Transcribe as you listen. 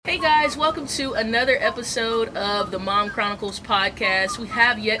Hey guys, welcome to another episode of the Mom Chronicles podcast. We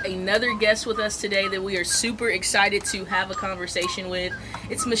have yet another guest with us today that we are super excited to have a conversation with.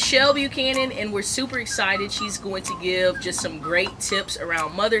 It's Michelle Buchanan, and we're super excited. She's going to give just some great tips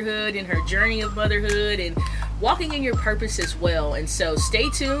around motherhood and her journey of motherhood and walking in your purpose as well. And so stay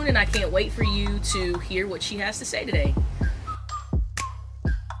tuned, and I can't wait for you to hear what she has to say today.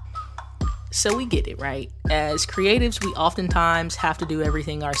 So we get it, right? As creatives, we oftentimes have to do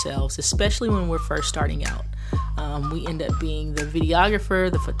everything ourselves, especially when we're first starting out. We end up being the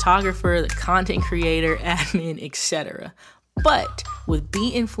videographer, the photographer, the content creator, admin, etc. But with Be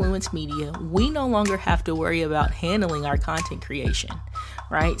Influence Media, we no longer have to worry about handling our content creation,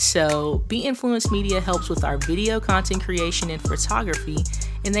 right? So Be Influence Media helps with our video content creation and photography,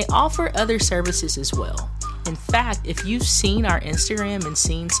 and they offer other services as well. In fact, if you've seen our Instagram and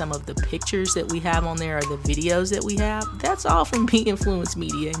seen some of the pictures that we have on there or the videos that we have, that's all from Be Influence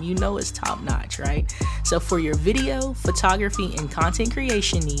Media, and you know it's top notch, right? So for your video, photography, and content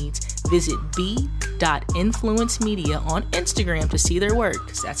creation needs, visit be.influencemedia on Instagram to see their work,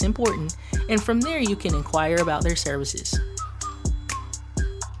 because that's important, and from there you can inquire about their services.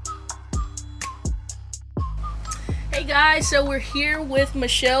 Hey guys, so we're here with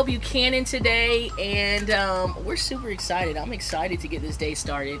Michelle Buchanan today, and we're super excited. I'm excited to get this day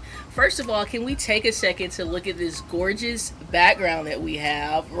started. First of all, can we take a second to look at this gorgeous background that we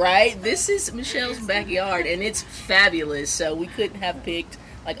have, right? This is Michelle's backyard, and it's fabulous, so we couldn't have picked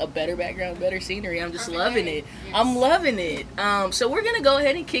like a better background, better scenery. I'm just loving it. Yes. I'm loving it. So we're going to go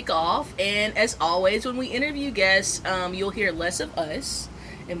ahead and kick off, and as always, when we interview guests, you'll hear less of us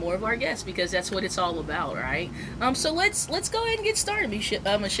and more of our guests, because that's what it's all about, right? So let's go ahead and get started.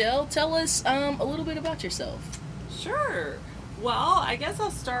 Michelle, tell us a little bit about yourself. Sure. Well, I guess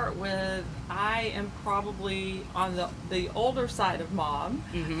I'll start with, I am probably on the older side of mom.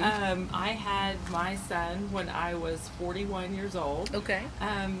 Mm-hmm. I had my son when I was 41 years old. Okay.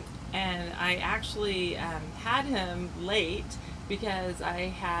 And I actually had him late because I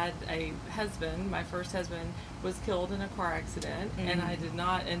had a husband, my first husband, was killed in a car accident, mm-hmm. and I did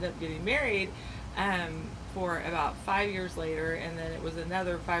not end up getting married for about 5 years later, and then it was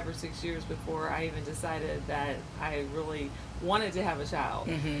another 5 or 6 years before I even decided that I really wanted to have a child.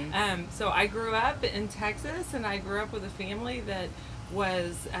 Mm-hmm. So I grew up in Texas, and I grew up with a family that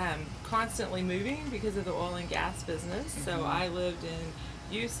was constantly moving because of the oil and gas business. Mm-hmm. So I lived in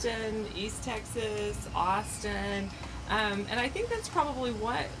Houston, East Texas, Austin, and I think that's probably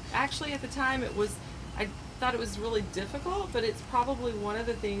what, actually at the time I thought it was really difficult, but it's probably one of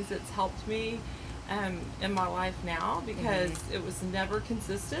the things that's helped me in my life now, because mm-hmm. it was never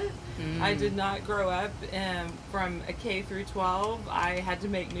consistent. Mm-hmm. I did not grow up from a K through 12. I had to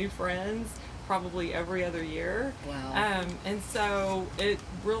make new friends probably every other year. Wow. And so it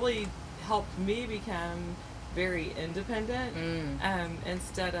really helped me become very independent,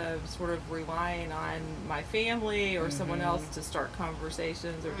 instead of sort of relying on my family or mm-hmm. someone else to start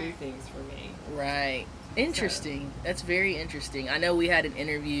conversations or do things for me. Right. Interesting. So. That's very interesting. I know we had an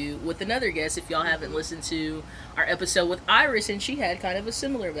interview with another guest, if y'all haven't listened to our episode with Iris, and she had kind of a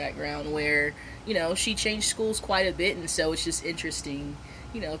similar background where, you know, she changed schools quite a bit, and so it's just interesting,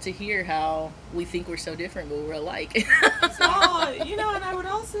 you know, to hear how we think we're so different, but we're alike. Well, you know, and I would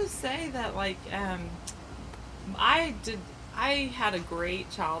also say that, like, I had a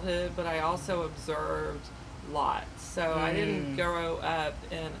great childhood, but I also observed lots. So I didn't grow up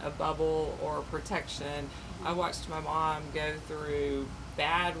in a bubble or protection. I watched my mom go through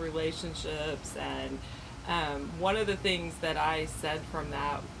bad relationships, and one of the things that I said from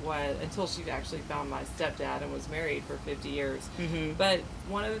that was, until she actually found my stepdad and was married for 50 years, mm-hmm. but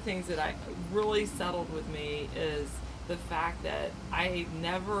one of the things that I really settled with me is the fact that I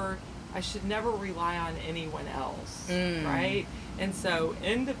should never rely on anyone else, right? And so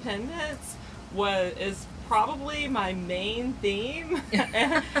independence is probably my main theme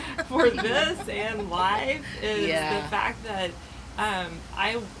for this and life, is the fact that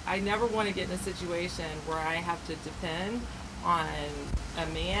I never want to get in a situation where I have to depend on a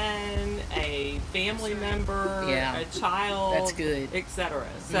man, a family member, a child, that's good, etc.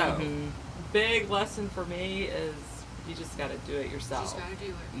 So big lesson for me is you just got to do it yourself. You just got to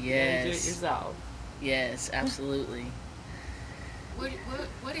do it. Yes. Do it yourself. Yes, absolutely.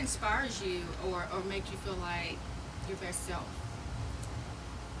 What inspires you or makes you feel like your best self?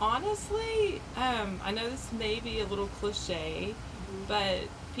 Honestly, I know this may be a little cliche, but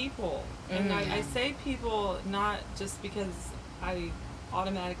people. And I say people not just because I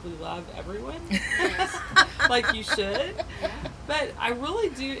automatically love everyone, like you should, But I really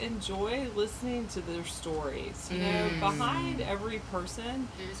do enjoy listening to their stories. You know, behind every person,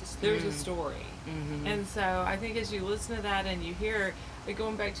 there's a story. Mm-hmm. And so I think as you listen to that and you hear, like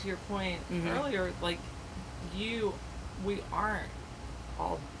going back to your point earlier, like we aren't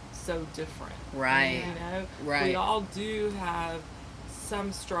all so different. Right. You know? Right. We all do have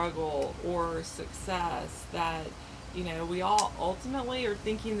some struggle or success that, you know, we all ultimately are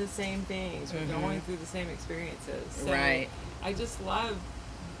thinking the same things. We're going through the same experiences. So Right. I just love,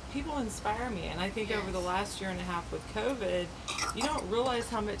 people inspire me. And I think over the last year and a half with COVID, you don't realize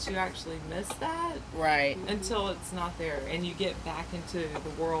how much you actually miss that. Right. Until it's not there. And you get back into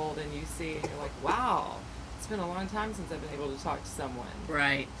the world and you see, and you're like, wow, it's been a long time since I've been able to talk to someone.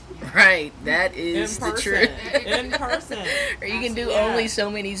 Right. Right. That is In the person. truth. In person. Or you can do only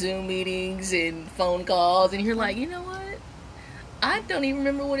so many Zoom meetings and phone calls, and you're like, you know what? I don't even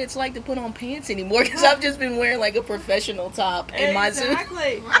remember what it's like to put on pants anymore because I've just been wearing like a professional top in my Zoom.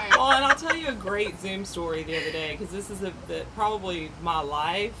 Exactly. Right. Well, and I'll tell you a great Zoom story the other day because this is probably my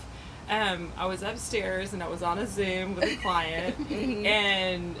life. I was upstairs and I was on a Zoom with a client,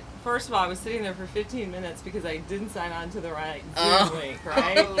 and first of all, I was sitting there for 15 minutes because I didn't sign on to the right Zoom link,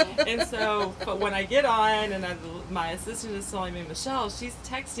 right? And so, but when I get on and my assistant is telling me, Michelle, she's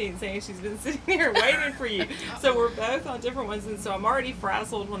texting saying she's been sitting here waiting for you. So we're both on different ones, and so I'm already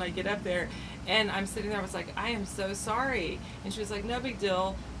frazzled when I get up there. And I'm sitting there, I was like, I am so sorry. And she was like, no big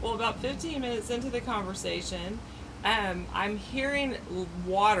deal. Well, about 15 minutes into the conversation, I'm hearing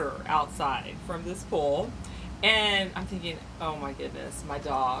water outside from this pool, and I'm thinking, oh my goodness, my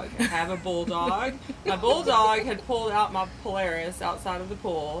dog. I have a bulldog. My bulldog had pulled out my Polaris outside of the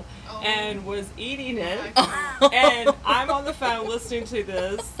pool and was eating it. And I'm on the phone listening to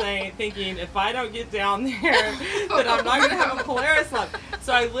this, thinking, if I don't get down there, then I'm not going to have a Polaris left.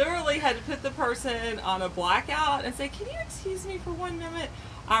 So I literally had to put the person on a blackout and say, can you excuse me for 1 minute?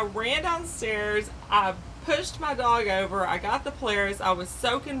 I ran downstairs. I pushed my dog over. I got the Polaris. I was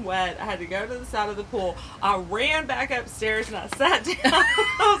soaking wet. I had to go to the side of the pool. I ran back upstairs and I sat down.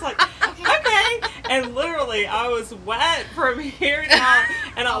 I was like, okay. And literally, I was wet from here down.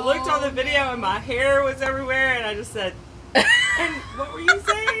 And I looked on the video and my hair was everywhere. And I just said, and what were you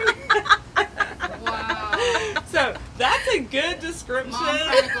saying? Wow. So that's a good description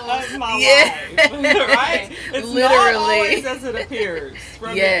of my Yeah. life, right? It's Literally. not always as it appears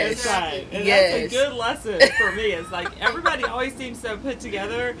from the inside. And Yes. that's a good lesson for me. It's like everybody always seems so put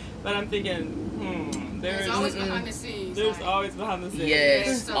together, but I'm thinking, There's always behind the scenes. There's always behind the scenes.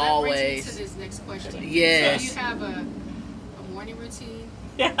 Yes. So that always. brings me to this next question. Yes. So you have a morning routine?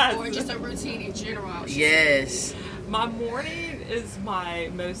 Yes. Or just a routine in general? Yes. My morning is my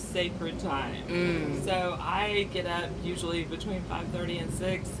most sacred time. So I get up usually between 5:30 and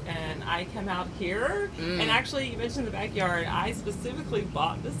 6, and I come out here. And actually, you mentioned the backyard. I specifically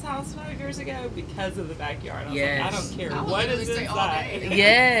bought this house 5 years ago because of the backyard. I was like, I don't care what is inside.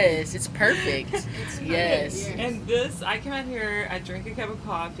 Yes, it's perfect. It's perfect, Yes. And this, I come out here, I drink a cup of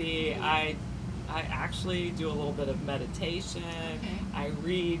coffee, I actually do a little bit of meditation. I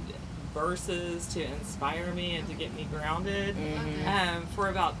read verses to inspire me and to get me grounded for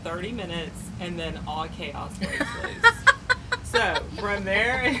about 30 minutes, and then all chaos breaks loose. So from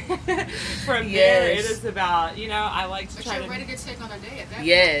there, it is about, I like to try But to. you're ready to take on a day at that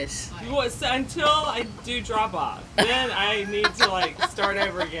Yes. point. Well, so until I do drop off, then I need to start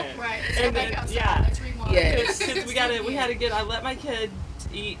over again. Right. And Back then, outside. yeah. Let's rewind. Yes. Because we had to get. I let my kid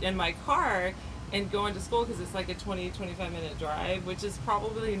eat in my car and going to school because it's like a 20-25 minute drive, which is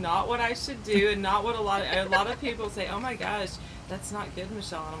probably not what I should do, and not what a lot of people say, oh my gosh, that's not good,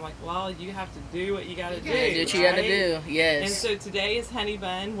 Michelle. And I'm like, well, you have to do what you got to do. Do what you got to do. Yes. And so today's honey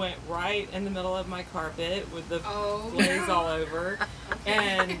bun went right in the middle of my carpet with the glaze all over.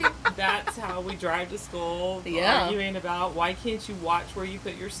 And that's how we drive to school, arguing about why can't you watch where you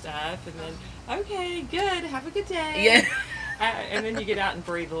put your stuff, and then, okay, good, have a good day. Yeah. And then you get out and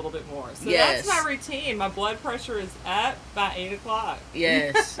breathe a little bit more. So Yes. that's my routine. My blood pressure is up by 8 o'clock.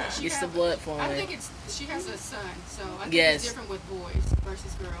 Yes. Gets the blood I flowing. think she has a son, so I think Yes. it's different with boys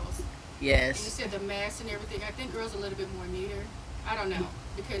versus girls. And you Yes. said the mask and everything. I think girls are a little bit more neater. I don't know,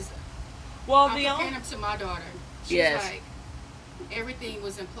 because Well, I'm comparing them to my daughter. She's Yes. like, everything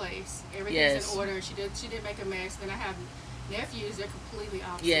was in place. Everything's Yes. in order. She did make a mask. Then I have nephews. They're completely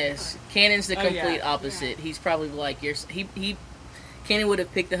opposite. Yes. of her. Cannon's the complete yeah. opposite. He's probably like your. He Cannon would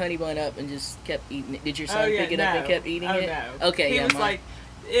have picked the honey bun up and just kept eating it. Did your son pick it up and kept eating it? No. Okay, he yeah. was like,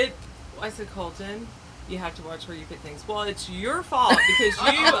 I said, Colton, you have to watch where you put things. Well, it's your fault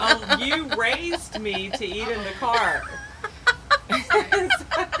because you raised me to eat in the car.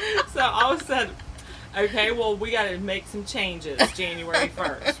 So I said, Okay, well, we got to make some changes January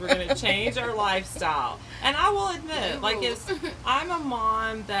 1st. We're going to change our lifestyle. And I will admit, like, I'm a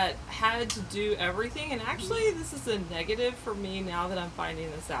mom that had to do everything. And actually, this is a negative for me now that I'm finding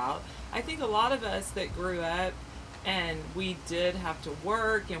this out. I think a lot of us that grew up and we did have to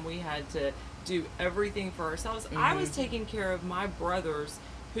work and we had to do everything for ourselves. I was taking care of my brothers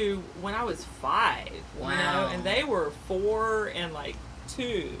who, when I was 5, you know, and they were 4 and like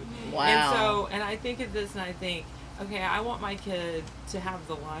 2. Wow. And so, and I think of this and I think, okay, I want my kid to have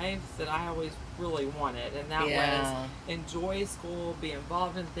the life that I always really wanted. And that was enjoy school, be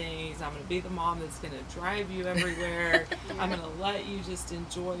involved in things. I'm going to be the mom that's going to drive you everywhere. I'm going to let you just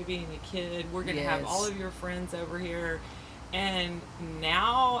enjoy being a kid. We're going to have all of your friends over here. And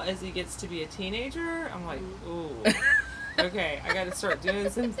now, as he gets to be a teenager, I'm like, ooh. Okay, I got to start doing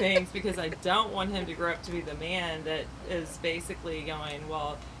some things because I don't want him to grow up to be the man that is basically going,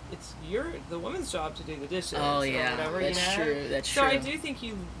 well, it's the woman's job to do the dishes or whatever, that's you know? true, that's so true. I do think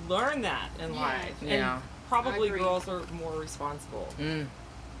you learn that in life. Yeah. And probably girls are more responsible.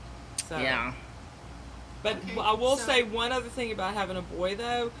 So. Yeah. But I will say one other thing about having a boy,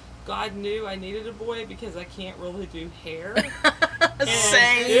 though. God knew I needed a boy because I can't really do hair.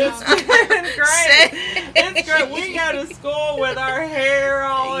 Same. It's been great. It's great. We go to school with our hair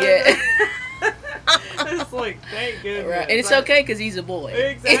all in. It's like, thank goodness. Right. And it's okay because he's a boy.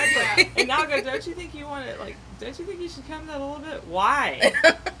 Exactly. And now I go, don't you think you want it? Like, don't you think you should come down a little bit? Why?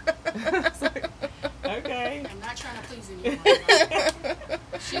 It's like, okay. I'm not trying to please anyone.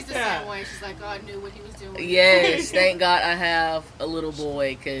 She's the same way. She's like, God knew what he was doing. Yes, thank God I have a little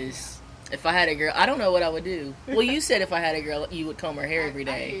boy because if I had a girl, I don't know what I would do. Well, you said if I had a girl, you would comb her hair every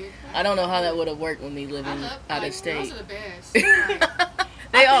day. I don't know how that would have worked with me living out of state. Those are the best.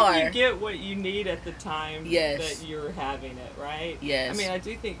 They I think are. you get what you need at the time that you're having it, right? Yes. I mean, I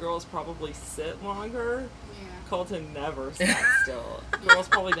do think girls probably sit longer. Yeah. Colton never sat still. Girls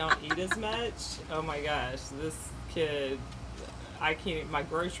probably don't eat as much. Oh my gosh, this kid, I can't, my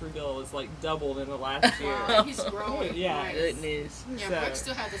grocery bill is like doubled in the last year. He's growing. Yeah. Nice. Goodness. Yeah, So. Brooke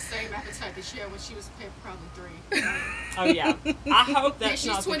still had the same appetite this year when she was probably 3. Oh yeah. I hope that's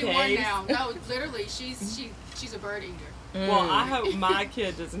she's not 21 the case. now. No, literally, she's a bird eater. Well, I hope my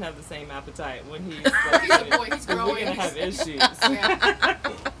kid doesn't have the same appetite when he's like, He's a boy. He's growing. We're gonna have issues. Yeah.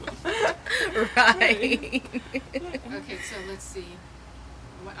 Right. Okay, so let's see.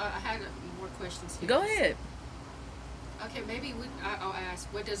 I had more questions here. Go ahead. Okay, maybe I'll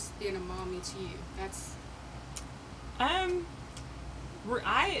ask, what does being a mom mean to you? That's... I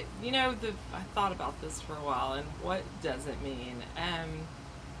thought about this for a while, and what does it mean?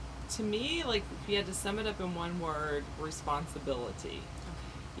 To me, like, if you had to sum it up in one word, responsibility.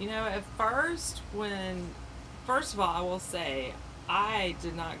 Okay. You know, at first of all, I will say, I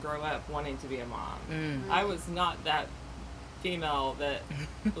did not grow up wanting to be a mom. I was not that female that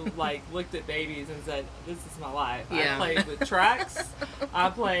like looked at babies and said, this is my life. I played with trucks. I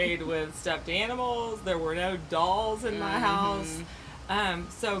played with stuffed animals. There were no dolls in my house.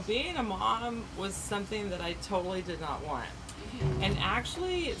 So being a mom was something that I totally did not want. And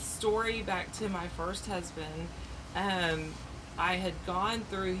actually, story back to my first husband, I had gone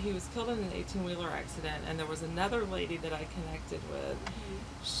through, he was killed in an 18-wheeler accident, and there was another lady that I connected with.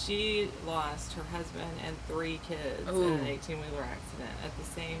 She lost her husband and 3 kids in an 18-wheeler accident at the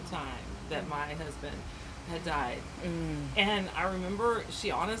same time that my husband had died. And I remember, she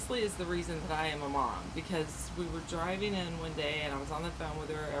honestly is the reason that I am a mom, because we were driving in one day and I was on the phone with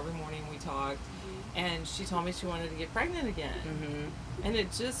her. Every morning we talked, and she told me she wanted to get pregnant again. And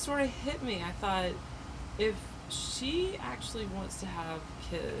it just sort of hit me. I thought, if she actually wants to have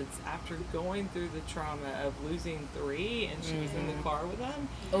kids after going through the trauma of losing 3 and she was in the car with them,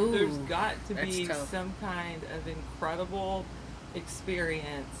 there's got to be some kind of incredible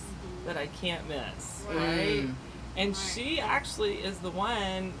experience that I can't miss, right? And she actually is the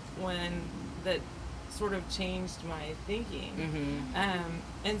one that sort of changed my thinking.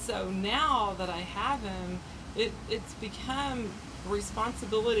 And so now that I have him, it's become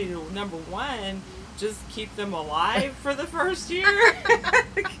responsibility to, number one, just keep them alive for the first year.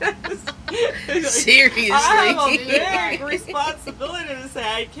 Seriously. I have a big responsibility to say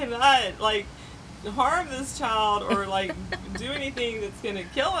I cannot, like, harm this child or, like, do anything that's going to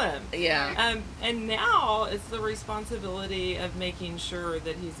kill him. Yeah. And now it's the responsibility of making sure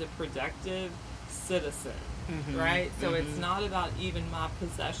that he's a productive citizen. Right? So it's not about even my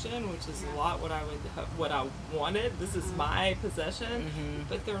possession, which is a lot what I wanted. This is my possession,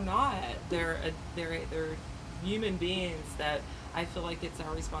 but they're not. They're human beings that I feel like it's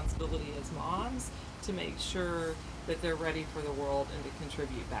our responsibility as moms to make sure that they're ready for the world and to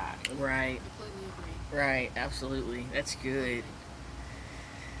contribute back. Right. Completely agree. Right. Absolutely. That's good.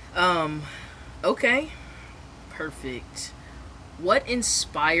 Okay. Perfect. What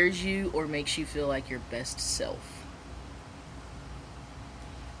inspires you or makes you feel like your best self?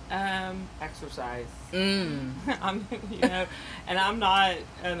 Exercise. Mm. And I'm not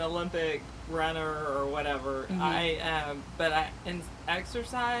an Olympic runner or whatever. And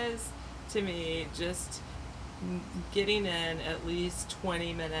exercise to me, just getting in at least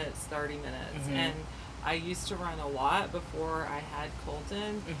 20 minutes, 30 minutes. And I used to run a lot before I had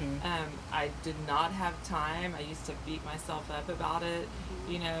Colton. I did not have time. I used to beat myself up about it,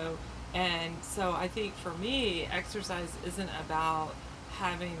 And so I think for me, exercise isn't about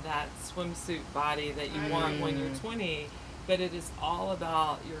having that swimsuit body that you want when you're 20, but it is all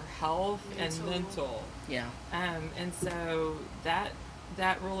about your health and mental. Yeah. And so that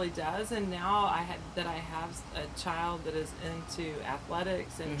really does. And now I have a child that is into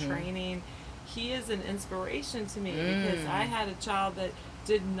athletics and training. He is an inspiration to me because I had a child that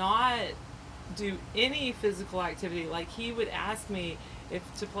did not do any physical activity. Like, he would ask me if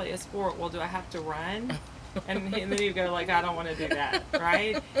to play a sport, well, do I have to run? And then he'd go like, I don't want to do that,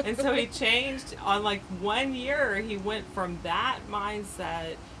 right? And so he changed on like 1 year. He went from that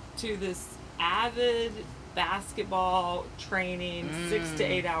mindset to this avid basketball training 6 to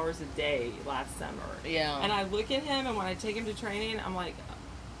 8 hours a day last summer. Yeah. And I look at him, and when I take him to training, I'm like,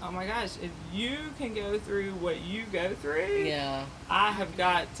 oh my gosh, if you can go through what you go through, I have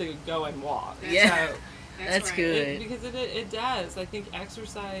got to go and walk. Yeah. So, that's right. Good. Because it does. I think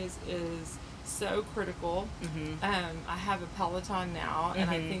exercise is so critical. I have a Peloton now, and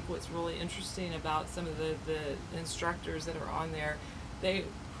I think what's really interesting about some of the instructors that are on there, they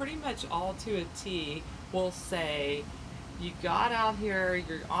pretty much all to a T will say, you got out here,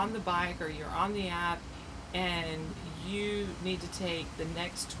 you're on the bike or you're on the app, and you need to take the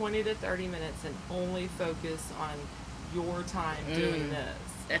next 20 to 30 minutes and only focus on your time doing this.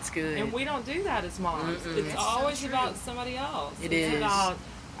 That's good. And we don't do that as moms. It's That's always so about somebody else. It's about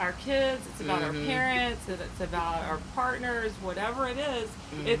our kids, it's about our parents, it's about our partners, whatever it is.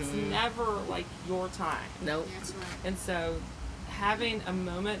 It's never like your time. Nope. That's right. And so having a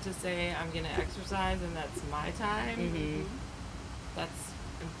moment to say, I'm going to exercise and that's my time, that's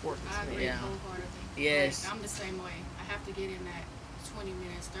important I to me. agree wholeheartedly. Yes. Like, I'm the same way. I have to get in that 20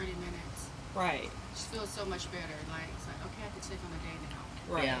 minutes, 30 minutes. Right. It just feels so much better. Like, it's like, okay, I have to take on a day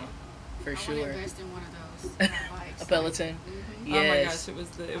now. Right. Yeah. For I sure. want to invest in one of those bikes. A Peloton. Oh my gosh, it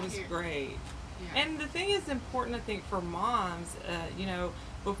was great. Yeah. And the thing is important, I think, for moms,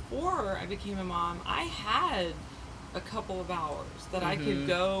 before I became a mom, I had a couple of hours that I could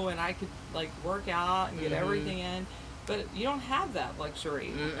go and I could like work out and get everything in. But you don't have that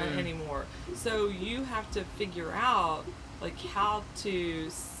luxury anymore. So you have to figure out like how to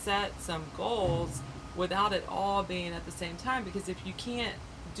set some goals without it all being at the same time. Because if you can't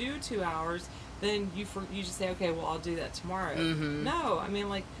do 2 hours, then you just say, okay, well, I'll do that tomorrow. No, I mean,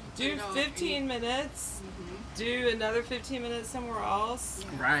 like, do 15 minutes, do another 15 minutes somewhere else.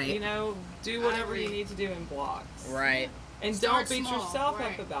 Right. Do whatever you need to do in blocks. Right. And Start don't beat small, yourself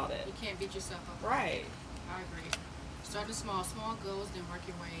right. up about it. You can't beat yourself up. Right. I agree. Start with small goals, then work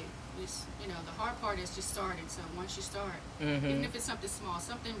your way. Just, the hard part is just starting. So once you start, even if it's something small,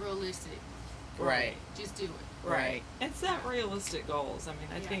 something realistic, Right. just do it. Right. And set realistic goals. I mean,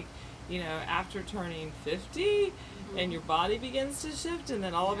 I think, after turning 50 and your body begins to shift, and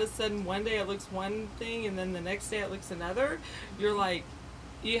then all of a sudden one day it looks one thing and then the next day it looks another, you're like,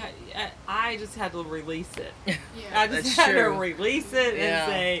 I just had to release it. I just had to release it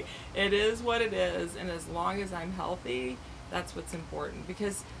and say, it is what it is, and as long as I'm healthy, that's what's important,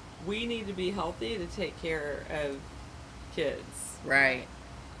 because we need to be healthy to take care of kids. Right.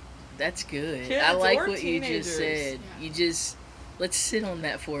 That's good. Kids I like or what teenagers. You just said. Yeah. Let's sit on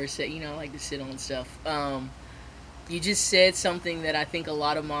that for a second. I like to sit on stuff. You just said something that I think a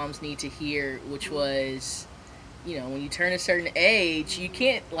lot of moms need to hear, which was, when you turn a certain age, you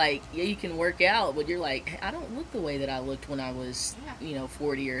can't, you can work out, but you're like, hey, I don't look the way that I looked when I was,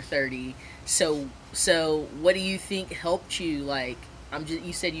 40 or 30. So what do you think helped you?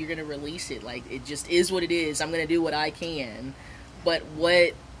 You said you're going to release it. It just is what it is. I'm going to do what I can. But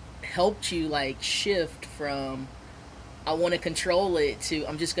what helped you, shift from, I want to control it, to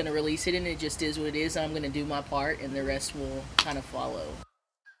I'm just going to release it and it just is what it is, and I'm going to do my part and the rest will kind of follow?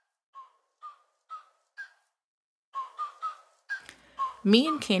 Me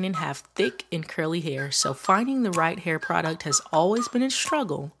and Cannon have thick and curly hair, so finding the right hair product has always been a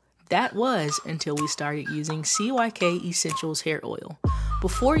struggle. That was until we started using CYK Essentials hair oil.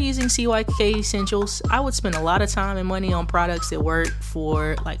 Before using CYK Essentials, I would spend a lot of time and money on products that worked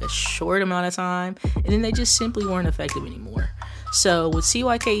for like a short amount of time, and then they just simply weren't effective anymore. So with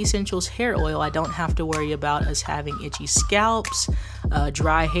CYK Essentials hair oil, I don't have to worry about us having itchy scalps,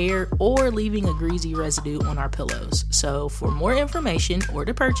 dry hair, or leaving a greasy residue on our pillows. So for more information or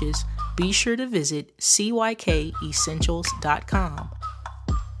to purchase, be sure to visit cykessentials.com.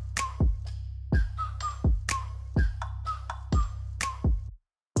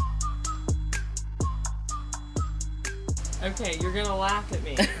 Okay, you're gonna laugh at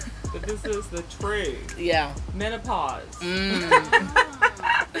me, but this is the truth. Yeah. Menopause. Yeah.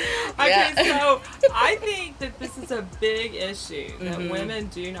 Okay, so I think that this is a big issue that women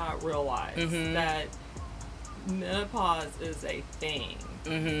do not realize that menopause is a thing,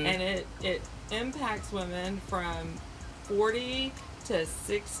 and it impacts women from 40 to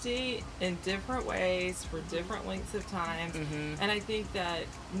 60 in different ways for different lengths of time. And I think that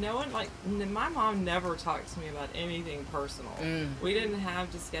no one, like, my mom never talked to me about anything personal. We didn't have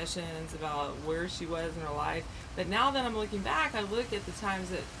discussions about where she was in her life. But now that I'm looking back, I look at the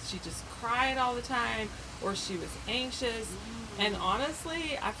times that she just cried all the time or she was anxious. And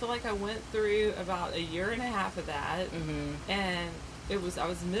honestly, I feel like I went through about a year and a half of that, and I was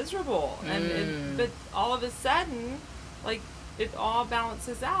miserable. But all of a sudden, like, it all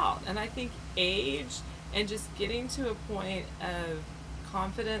balances out. And I think age and just getting to a point of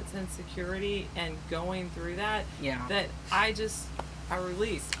confidence and security and going through that, that I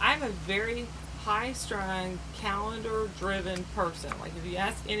release. I'm a very high-strung, calendar-driven person. Like, if you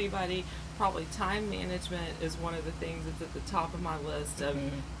ask anybody, probably time management is one of the things that's at the top of my list of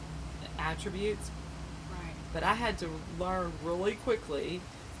attributes. Right. But I had to learn really quickly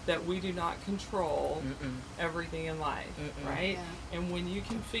that we do not control everything in life, right? Yeah. And when you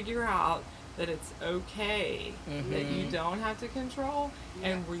can figure out that it's okay, that you don't have to control,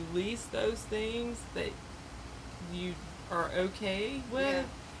 and release those things that you are okay with,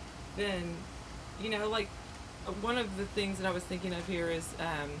 then, you know, like, one of the things that I was thinking of here is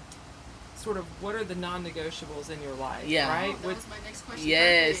sort of what are the non-negotiables in your life, right? That was my next question.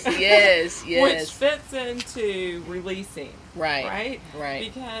 Yes. Which fits into releasing, right?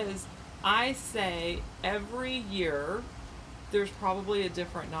 Because I say every year there's probably a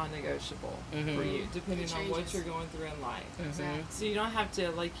different non-negotiable for you, depending on what you're going through in life. Exactly. So you don't have to,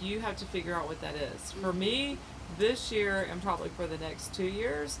 like, you have to figure out what that is. For me, this year and probably for the next 2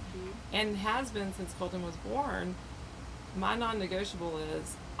 years, and has been since Colton was born, my non-negotiable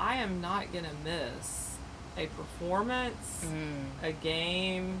is I am not going to miss a performance, a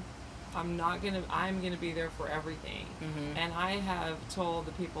game. I'm going to be there for everything. And I have told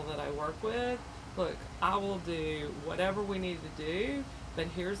the people that I work with, look, I will do whatever we need to do, but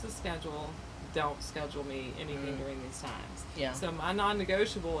here's the schedule. Don't schedule me anything during these times. So my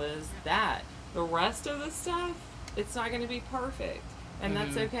non-negotiable is that. The rest of the stuff, it's not going to be perfect, and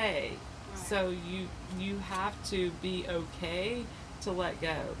that's okay. So you have to be okay to let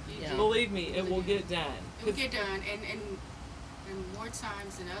go. Believe me, it will get done. It will get done, and more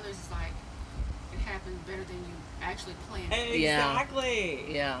times than others, it's like it happens better than you actually planned.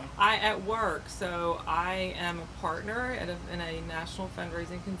 Exactly. I at work, so I am a partner in a national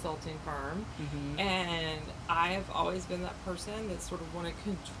fundraising consulting firm, and I have always been that person that sort of want to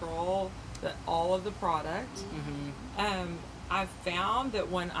control all of the product. I've found that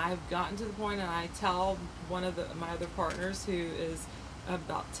when I've gotten to the point and I tell one of my other partners who is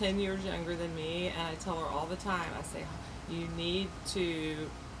about 10 years younger than me, and I tell her all the time, I say, you need to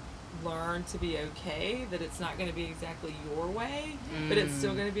learn to be okay, that it's not going to be exactly your way, but it's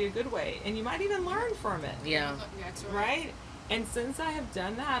still going to be a good way. And you might even learn from it. That's Right? And since I have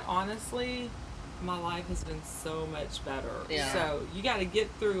done that, honestly, my life has been so much better. So you got to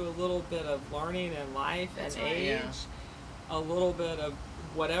get through a little bit of learning in life and age, a little bit of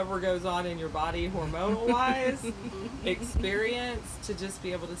whatever goes on in your body hormonal wise, experience, to just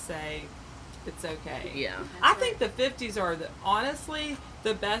be able to say it's okay. I think the 50s are honestly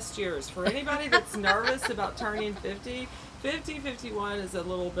the best years for anybody that's nervous about turning 50. 51 is a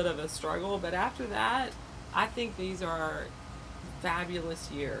little bit of a struggle, but after that, I think these are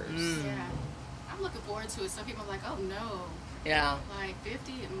fabulous years. I'm looking forward to it. Some people are like, oh no. Like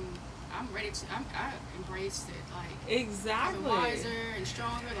 50, I'm ready to, I embraced it. Like, exactly. I'm wiser and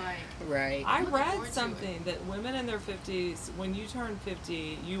stronger. Like, I read something that women in their 50s, when you turn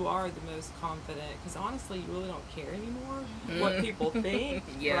 50, you are the most confident, because honestly, you really don't care anymore what people think,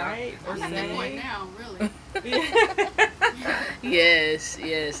 right? Or I'm at that point now, really. Yes,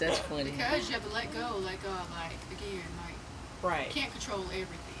 that's funny. Because you have to let go, like, again, like, you can't control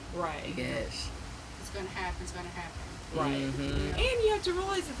everything. Right. Yes. It's going to happen. It's going to happen. Right. Mm-hmm. And you have to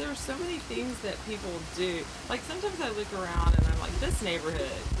realize that there are so many things that people do. Like, sometimes I look around and I'm like, this neighborhood,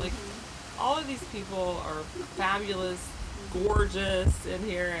 like, all of these people are fabulous, gorgeous in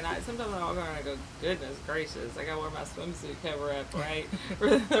here. And sometimes I walk around and I go, goodness gracious, I got to wear my swimsuit cover up, right, for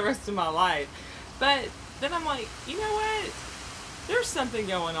the rest of my life. But then I'm like, you know what? There's something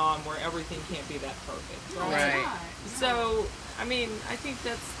going on where everything can't be that perfect, right? Right. So, I mean, I think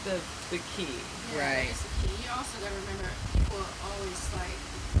that's the key. Yeah, Right. It's the key. You also got to remember, people are always like,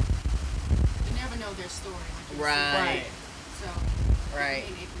 you never know their story. Like you Right. So, Right.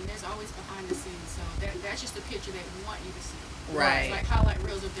 and there's always behind the scenes. So that's just the picture they want you to see. Right. It's like highlight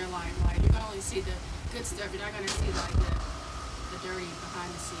reels of their life. Like, you're going to only see the good stuff. You're not going to see like the dirty behind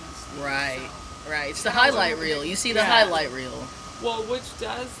the scenes stuff. Right. So, Right. It's the highlight reel. You see the Yeah. highlight reel. Well, which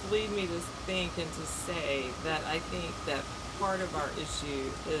does lead me to think and to say that I think that part of our issue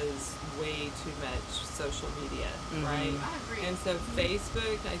is way too much social media, right? I agree. And so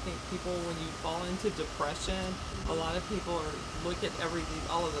Facebook, I think people, when you fall into depression, a lot of people look at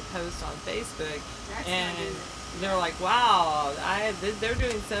all of the posts on Facebook, That's and not good. they're like, wow, they're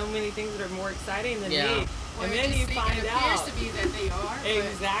doing so many things that are more exciting than Yeah. me. Or And it then just you find it appears out to be that they are. But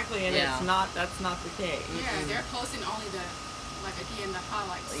exactly, and Yeah. that's not the case. yeah, they're posting only the, like again, the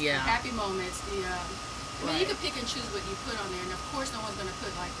highlights, Yeah. the happy moments, I mean, you Right. can pick and choose what you put on there, and of course, no one's gonna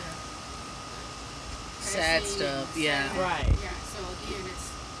put like the Sad cussing stuff, and yeah. sad. Right. Yeah. So again, it's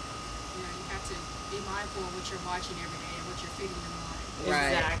you have to be mindful of what you're watching every day and what you're feeding your mind.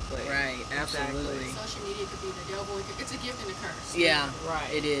 Right. Exactly. Right. Absolutely. Social media could be the devil. It's a gift and a curse. Yeah. Right.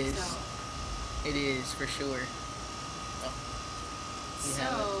 It is. So, It is for sure. Oh. You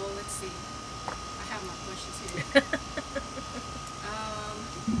have it. let's see. I have my questions here.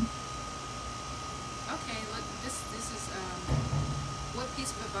 Okay, look, this is what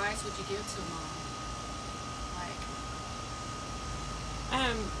piece of advice would you give to a mom? Like,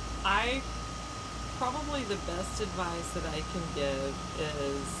 I probably the best advice that I can give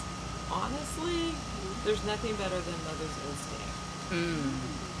is honestly, there's nothing better than mother's instinct.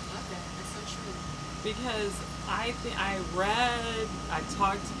 love that. That's so true. Because I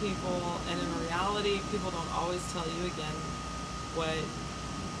talked to people, and in reality, people don't always tell you again what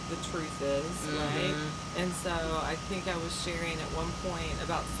the truth is, right? And so I think I was sharing at one point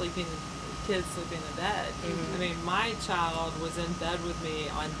about kids sleeping in bed. I mean, my child was in bed with me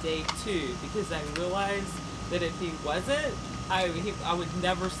on day 2 because I realized that if he wasn't, I would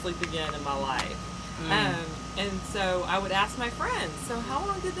never sleep again in my life. And so I would ask my friends, so how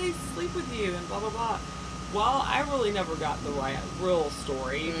long did they sleep with you, and blah, blah, blah. Well, I really never got the real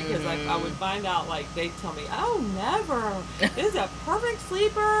story because I would find out, like, they'd tell me, oh, never. This is a perfect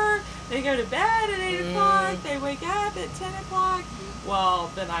sleeper. They go to bed at 8 o'clock. They wake up at 10 o'clock. Well,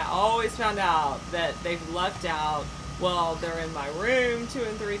 then I always found out that they've left out, well, they're in my room 2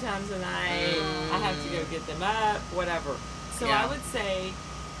 and 3 times a night. I have to go get them up, whatever. So Yeah. I would say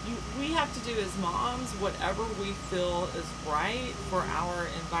we have to do as moms whatever we feel is right for our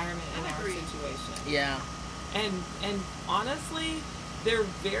environment and I our agree. situation. Yeah. And honestly, they're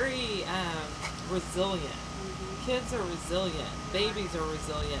very resilient. Kids are resilient. Babies are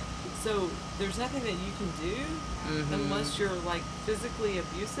resilient. So there's nothing that you can do unless you're like physically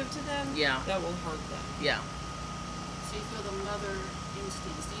abusive to them. Yeah. That will hurt them. Yeah. So you feel the mother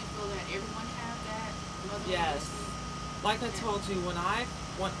instincts. Do you feel that everyone have that mother Yes. instinct? Like I told you, when I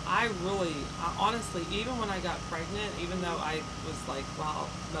honestly, even when I got pregnant, even though I was like, wow,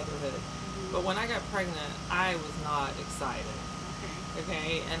 motherhood. But when I got pregnant, I was not excited.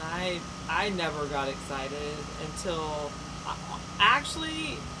 Okay, and I never got excited until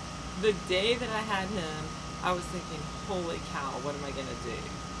actually the day that I had him, I was thinking, holy cow, what am I gonna do?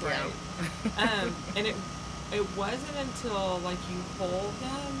 Right? And it wasn't until like you hold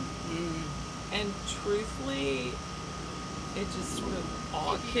him, and truthfully, it just sort of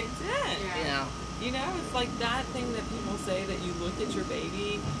all kicked in. Yeah. You know, it's like that thing that people say that you look at your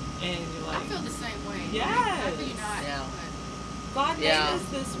baby and you're like, I feel the same way. Yes. I feel you're not. Yeah. God made Yeah. us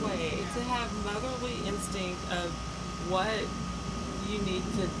this way to have motherly instinct of what you need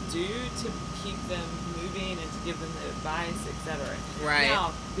to do to keep them moving and to give them the advice, etc. Right.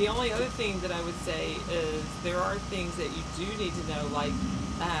 Now, the only other thing that I would say is there are things that you do need to know, like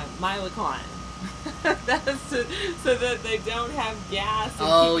Milacon. That's so that they don't have gas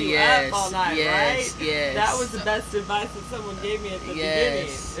and keep you up all night, right? Yes. That was the best advice that someone gave me at the beginning.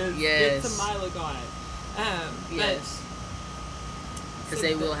 Is get some Milacon. Yes. Because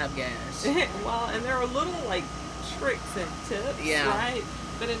they will have gas. Well, and there are little like tricks and tips, Yeah. right?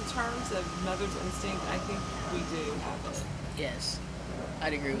 But in terms of mother's instinct, I think we do have it. Yes.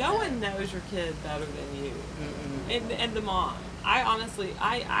 I'd agree with No that. one knows your kid better than you. And the mom. I honestly,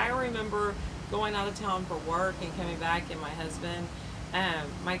 I remember going out of town for work and coming back, and my husband,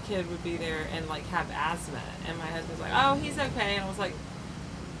 my kid would be there and like have asthma, and my husband's like, oh, he's okay, and I was like,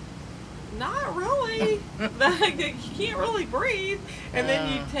 not really. Like, he can't really breathe. And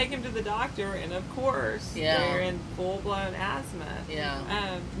then you take him to the doctor, and of course, they're in full-blown asthma.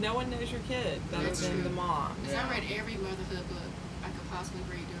 Yeah. No one knows your kid better than the mom. Because I read every motherhood book I could possibly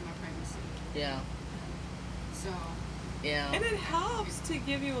read during my pregnancy. Yeah. So. Yeah. And it helps to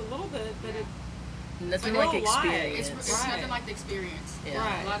give you a little bit, but it nothing like experience. It's nothing like the experience. Yeah.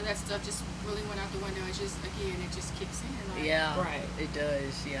 Right. A lot of that stuff just really went out the window. It's just, again, it just kicks in. Like, Yeah. It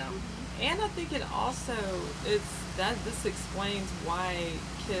does. Yeah. And I think it also, this explains why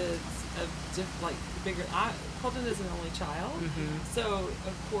kids of bigger, Colton is an only child, so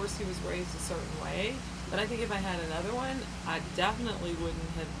of course he was raised a certain way, but I think if I had another one, I definitely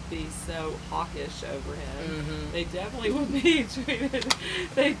wouldn't be so hawkish over him. They definitely would be treated,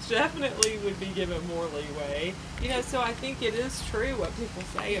 they definitely would be given more leeway. You know, so I think it is true what people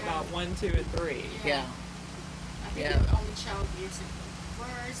say about 1, 2, and 3. Yeah. I think the only child gives it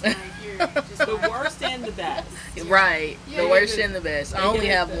worst, like you're just the worst and the best. Right. Yeah. The worst and the best. I only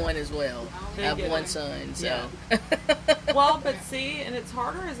have one as well. I have one it. son, so. Yeah. Well, but see, and it's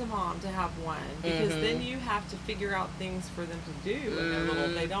harder as a mom to have one, because then you have to figure out things for them to do when they're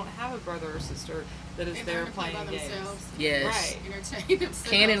little. They don't have a brother or sister that is there playing games. Yes. Right. Entertain themselves.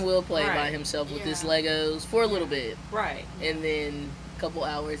 Cannon will play by himself with his Legos for a little bit. Right. And then a couple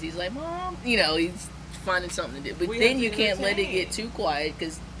hours, he's like, Mom, you know, he's finding something to do. But We then have you to can't let it entertain. get too quiet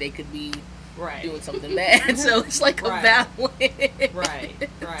because they could be Right. doing something bad. So it's like a Right. balance. Right.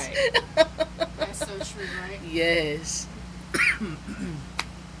 Right. That's so true, right? Yes.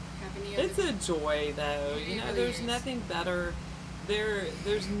 It's a joy, though. You know, really there's is. nothing better.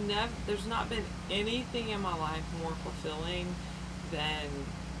 There's not been anything in my life more fulfilling than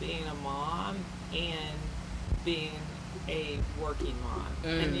being a mom and being a working mom.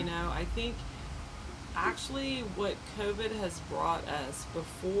 And you know, I think actually what COVID has brought us,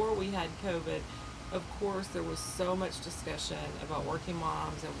 before we had COVID, of course there was so much discussion about working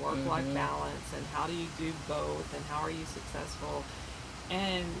moms and work-life balance and how do you do both and how are you successful.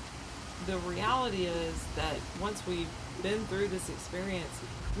 And the reality is that once we've been through this experience,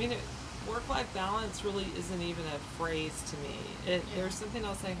 I mean, work-life balance really isn't even a phrase to me. There's something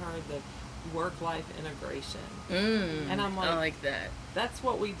else I heard, that work-life integration. And I'm like, I like that. That's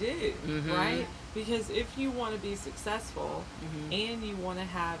what we do, right? Because if you want to be successful and you want to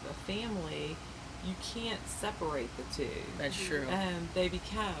have a family, you can't separate the two. That's true. And they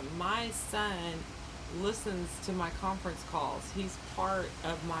become, my son listens to my conference calls. He's part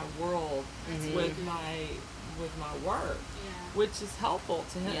of my world with my work, which is helpful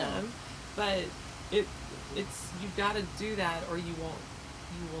to him. Yeah. But it's you've got to do that, or you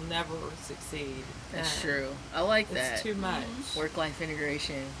will never succeed. That's true. I like that. It's too much. Work-life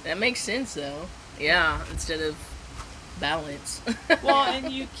integration. That makes sense, though. Yeah, instead of balance. Well,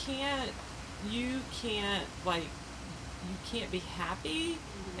 and you can't be happy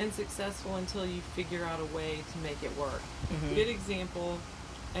and successful until you figure out a way to make it work. Good example,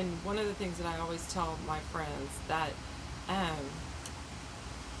 and one of the things that I always tell my friends, that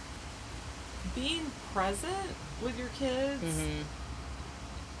being present with your kids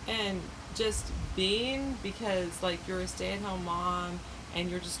and just being, because like you're a stay-at-home mom and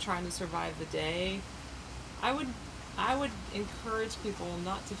you're just trying to survive the day, I would encourage people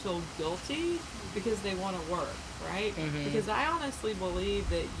not to feel guilty because they want to work, right? Because I honestly believe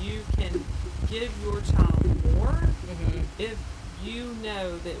that you can give your child more if you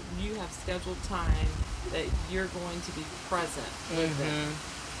know that you have scheduled time that you're going to be present with them.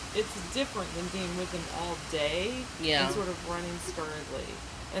 It's different than being with them all day and sort of running scurriedly.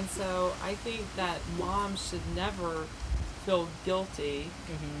 And so I think that moms should never feel guilty.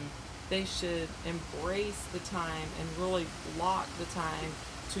 They should embrace the time and really block the time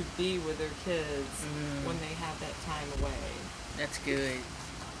to be with their kids when they have that time away. That's good.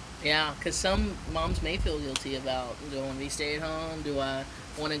 Yeah, because some moms may feel guilty about, do I want to be stay at home? Do I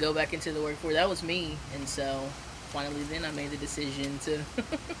want to go back into the workforce? That was me. And so finally then I made the decision to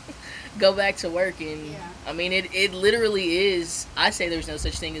go back to work. And I mean, it literally is, I say there's no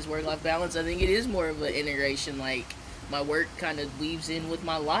such thing as work-life balance. I think it is more of an integration. Like, my work kind of weaves in with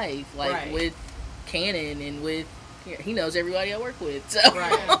my life, like with Cannon and with, he knows everybody I work with. So.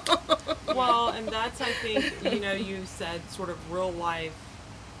 Well, and that's, I think, you know, you said sort of real life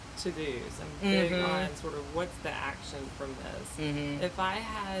to-dos and big lines, sort of what's the action from this. If I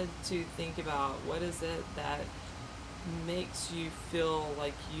had to think about what is it that makes you feel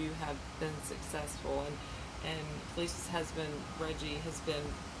like you have been successful. And Felicia's husband, Reggie, has been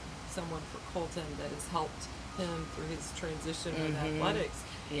someone for Colton that has helped him through his transition with athletics.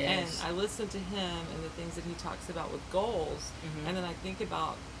 Yes. And I listen to him and the things that he talks about with goals, and then I think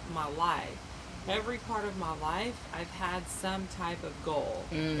about my life. Every part of my life, I've had some type of goal.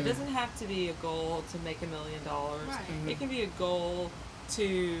 It doesn't have to be a goal to make $1 million. Right. It can be a goal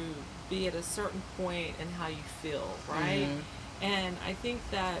to be at a certain point in how you feel, right? And I think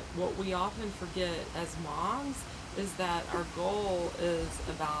that what we often forget as moms is that our goal is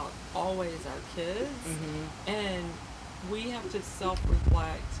about always our kids, and we have to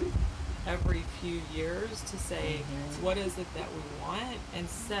self-reflect every few years to say what is it that we want and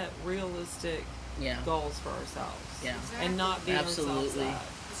set realistic goals for ourselves, Exactly. and not beat ourselves Absolutely. up.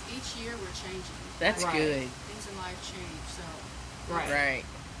 Because each year we're changing. That's Right. good. Things in life change, so. Right.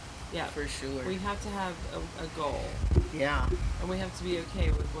 Yeah, For sure. we have to have a goal, Yeah. and we have to be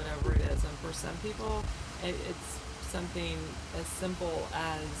okay with whatever it is. And for some people, it's something as simple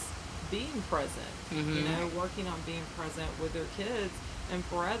as being present, you know, working on being present with their kids. And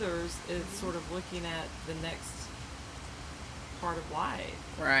for others, it's sort of looking at the next part of life.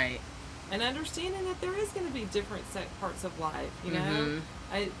 Right. And understanding that there is going to be different parts of life, you know?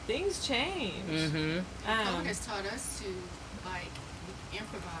 Things change. COVID has taught us to, like,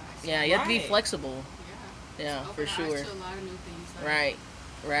 improvise. Yeah, you have to be Right. flexible. Yeah. Yeah, Open for our sure. eyes to a lot of new things. Like, Right.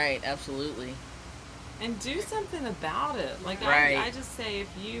 Right. Absolutely. And do something about it. Like, Right. I just say, if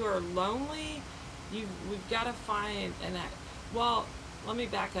you are lonely, we've got to find well, let me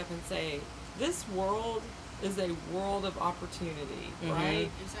back up and say, this world is a world of opportunity, right?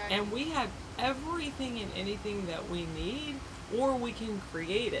 Exactly. And we have everything and anything that we need, or we can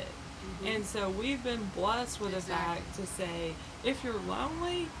create it. And so we've been blessed with the fact to say, if you're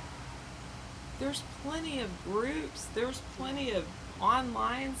lonely, there's plenty of groups, there's plenty of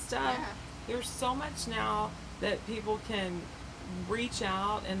online stuff. Yeah. There's so much now that people can reach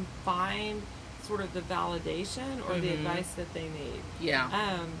out and find sort of the validation or the advice that they need.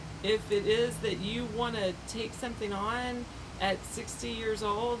 Yeah. If it is that you want to take something on at 60 years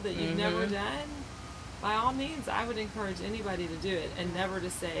old that you've never done, by all means, I would encourage anybody to do it, and never to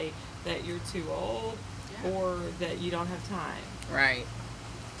say that you're too old or that you don't have time. Right.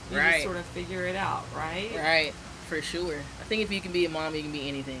 You just sort of figure it out, right? Right. For sure. I think if you can be a mom, you can be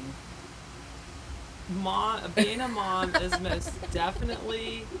anything. Being a mom is most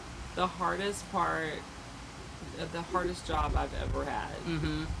definitely the hardest part, the hardest job I've ever had.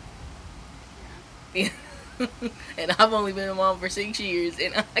 Yeah. And I've only been a mom for 6 years,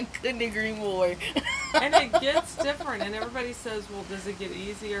 and I couldn't agree more. And it gets different, and everybody says, well, does it get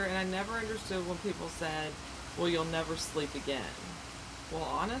easier? And I never understood when people said, well, you'll never sleep again. Well,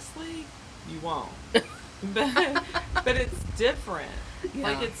 honestly, you won't. but it's different.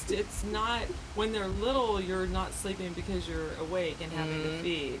 Yeah. Like, it's not, when they're little, you're not sleeping because you're awake and having to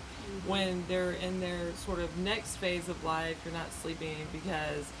feed. When they're in their sort of next phase of life, you're not sleeping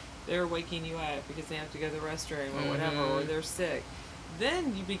because they're waking you up because they have to go to the restroom or whatever, or they're sick.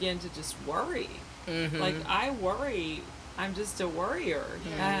 Then you begin to just worry. Like, I worry. I'm just a worrier.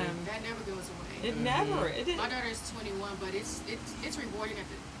 Yeah, that never goes away. It never. It didn't. My daughter's 21, but it's rewarding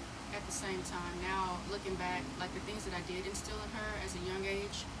at the same time. Now, looking back, like the things that I did instill in her as a young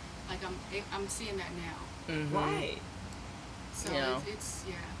age, like I'm seeing that now. Right. So Yeah. it's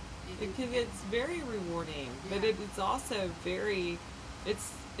Because it's very rewarding, but it's also very,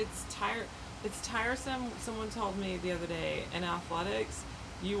 it's tiresome. Someone told me the other day, in athletics,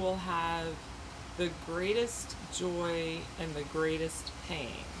 you will have the greatest joy and the greatest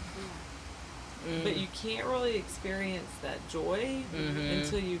pain. But you can't really experience that joy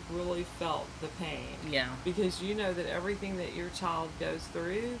until you've really felt the pain. Yeah. Because you know that everything that your child goes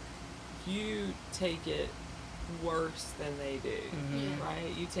through, you take it worse than they do,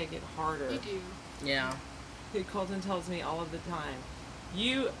 right? You take it harder. You do. Yeah. Colton tells me all of the time,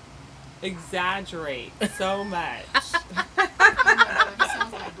 you exaggerate so much. It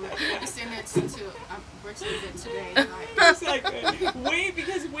sounds like Brooke. You send that to Brooke said that today. Like, It's like,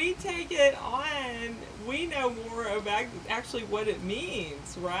 because we take it on, we know more about actually what it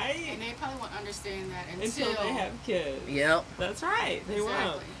means, right? and they probably won't understand that Until they have kids. Yep. That's right. They won't.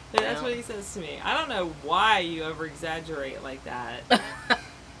 Exactly. But that's Yeah. what he says to me. I don't know why you ever exaggerate like that. yeah.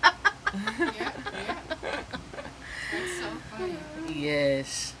 That's so funny.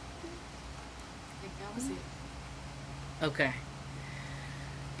 Yes. I think that was it. Okay.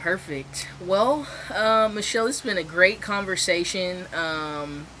 Perfect. Well, Michelle, it's been a great conversation.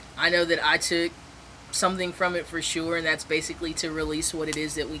 I know that I took something from it for sure, and that's basically to release what it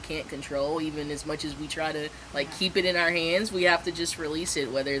is that we can't control. Even as much as we try to keep it in our hands, we have to just release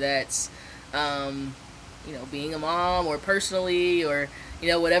it, whether that's being a mom or personally, or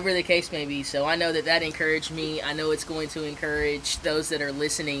whatever the case may be. So I know that encouraged me. I know it's going to encourage those that are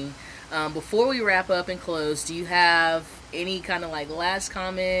listening. Before we wrap up and close, do you have any kind of last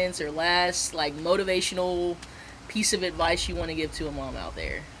comments or last motivational piece of advice you want to give to a mom out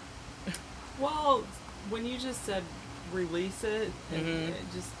there? Well, when you just said release it, and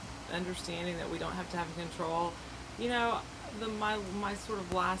just understanding that we don't have to have control, my sort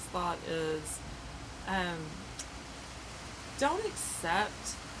of last thought is, don't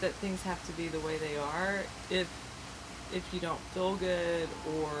accept that things have to be the way they are if you don't feel good,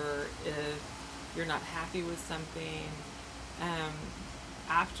 or if you're not happy with something.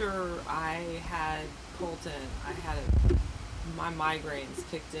 After I had Colton, my migraines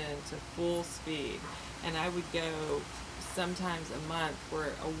kicked in to full speed, and I would go sometimes a month where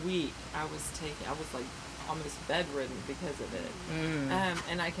a week I was almost bedridden because of it.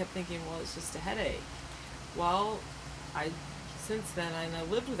 And I kept thinking, well, it's just a headache. Well, since then, I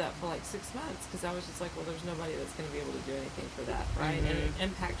lived with that for 6 months, because I was just like, well, there's nobody that's going to be able to do anything for that, right? And it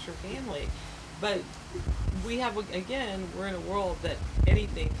impacts your family. But we're in a world that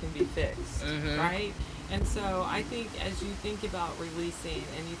anything can be fixed, right? And so I think as you think about releasing,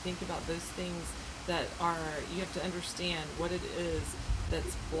 and you think about those things that you have to understand what it is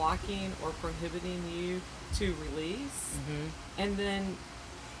that's blocking or prohibiting you to release, and then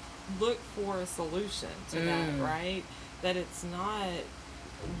look for a solution to that, right? That it's not,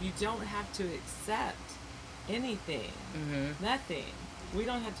 you don't have to accept anything, nothing. We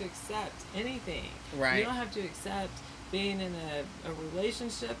don't have to accept anything. Right. You don't have to accept being in a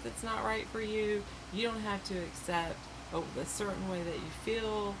relationship that's not right for you. You don't have to accept a certain way that you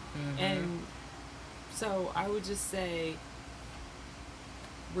feel. And so I would just say,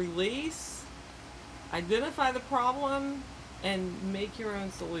 release, identify the problem, and make your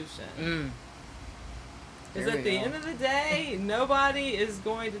own solution. Because at the end of the day, nobody is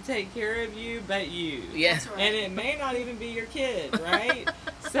going to take care of you but you. Yes. Right. And it may not even be your kid, right?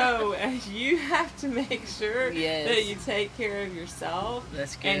 So you have to make sure that you take care of yourself.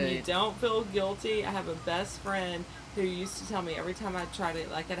 That's good. And you don't feel guilty. I have a best friend who used to tell me every time I'd try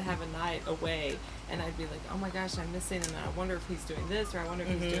to, I'd have a night away, and I'd be like, oh my gosh, I'm missing him, and I wonder if he's doing this, or I wonder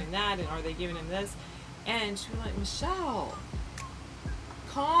if he's doing that, and are they giving him this? And she was like, Michelle,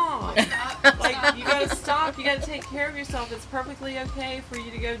 calm. You gotta stop. You gotta take care of yourself. It's perfectly okay for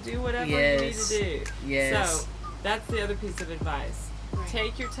you to go do whatever you need to do. Yes. So that's the other piece of advice. Right.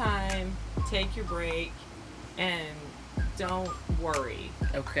 Take your time, take your break, and don't worry.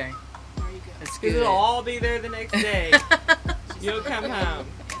 Okay. There you go. That's Because good. it'll all be there the next day. You'll come home.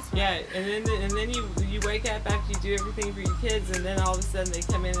 Yeah, and then you wake up after you do everything for your kids, and then all of a sudden they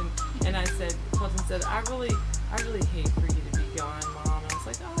come in, and I said, Colton said, I really hate for you to be gone, Mom. I was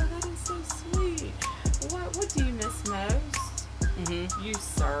like, oh, that is so sweet. What do you miss most? You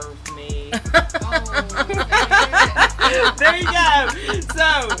served me. There you go.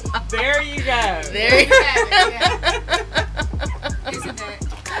 So there you go. There you go. Isn't that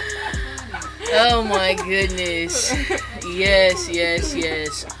funny? Oh my goodness. Yes.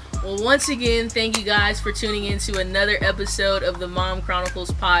 Well, once again, thank you guys for tuning in to another episode of the Mom Chronicles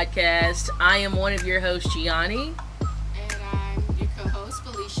podcast. I am one of your hosts, Gianni. And I'm your co-host,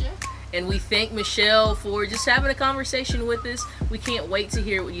 Felicia. And we thank Michelle for just having a conversation with us. We can't wait to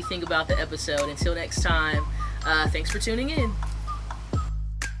hear what you think about the episode. Until next time, thanks for tuning in.